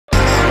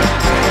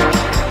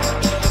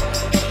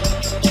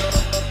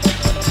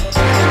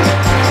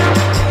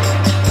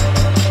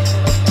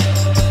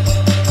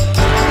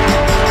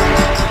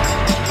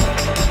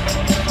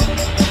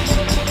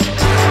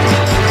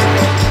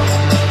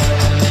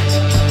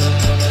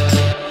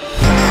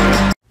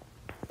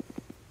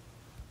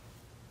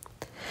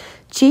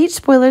GH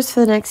spoilers for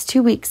the next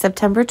 2 weeks,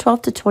 September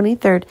 12th to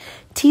 23rd,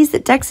 tease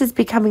that Dex is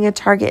becoming a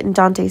target in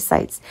Dante's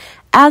sights,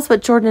 as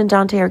what Jordan and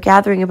Dante are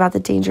gathering about the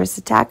dangerous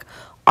attack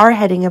are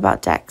heading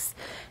about Dex.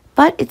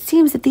 But it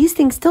seems that these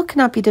things still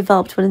cannot be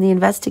developed when the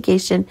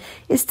investigation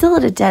is still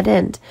at a dead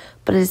end.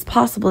 But it is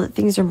possible that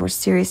things are more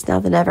serious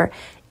now than ever,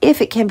 if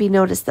it can be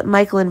noticed that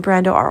Michael and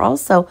Brando are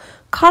also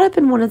caught up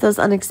in one of those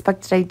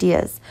unexpected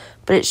ideas.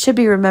 But it should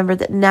be remembered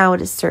that now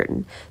it is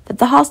certain that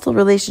the hostile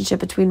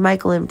relationship between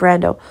Michael and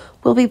Brando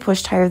will be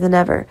pushed higher than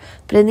ever.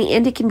 But in the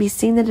end, it can be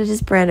seen that it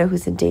is Brando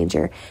who's in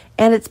danger,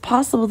 and it's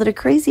possible that a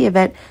crazy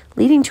event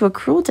leading to a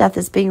cruel death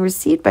is being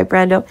received by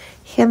Brando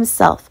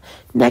himself.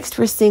 Next,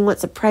 we're seeing what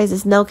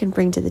surprises Nell can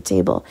bring to the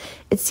table.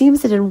 It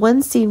seems that in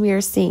one scene we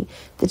are seeing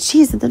that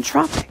she's in the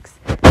tropics.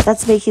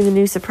 That's making the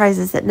new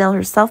surprises that Nell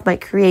herself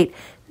might create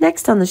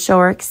next on the show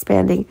are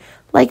expanding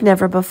like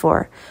never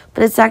before.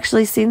 But it's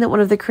actually seen that one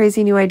of the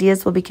crazy new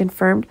ideas will be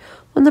confirmed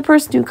when the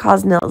person who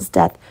caused Nell's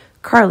death,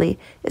 Carly,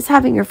 is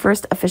having her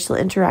first official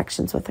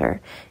interactions with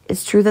her.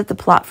 It's true that the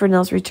plot for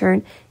Nell's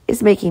return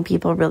is making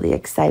people really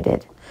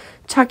excited.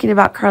 Talking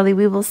about Carly,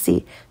 we will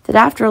see that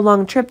after a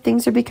long trip,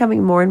 things are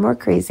becoming more and more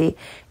crazy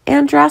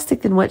and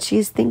drastic than what she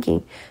is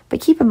thinking.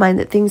 But keep in mind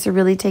that things are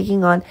really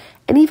taking on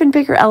an even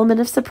bigger element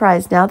of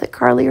surprise now that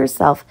Carly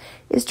herself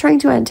is trying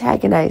to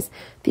antagonize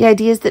the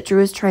ideas that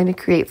Drew is trying to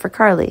create for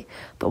Carly.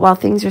 But while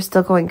things are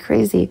still going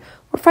crazy,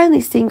 we're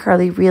finally seeing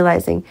Carly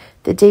realizing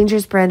the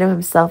dangers Brando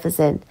himself is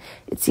in.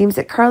 It seems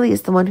that Carly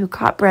is the one who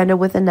caught Brando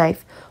with a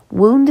knife,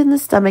 wound in the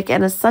stomach,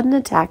 and a sudden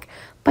attack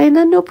by an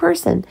unknown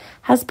person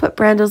has put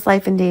Brando's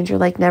life in danger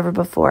like never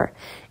before.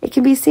 It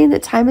can be seen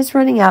that time is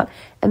running out,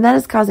 and that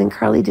is causing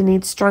Carly to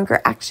need stronger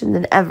action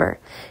than ever.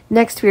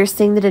 Next, we are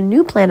seeing that a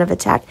new plan of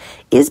attack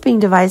is being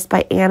devised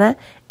by Anna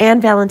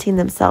and Valentine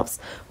themselves.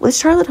 With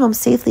Charlotte home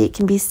safely, it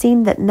can be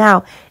seen that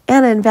now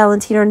Anna and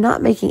Valentine are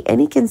not making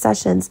any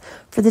concessions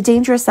for the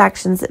dangerous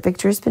actions that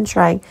Victor has been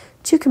trying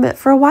to commit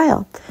for a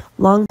while,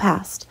 long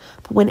past.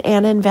 But when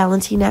Anna and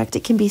Valentine act,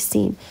 it can be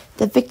seen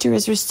that Victor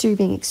is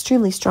receiving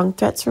extremely strong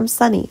threats from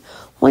Sonny.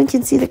 One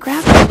can see the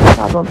gravity of the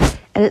problem,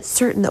 and it's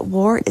certain that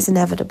war is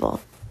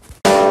inevitable.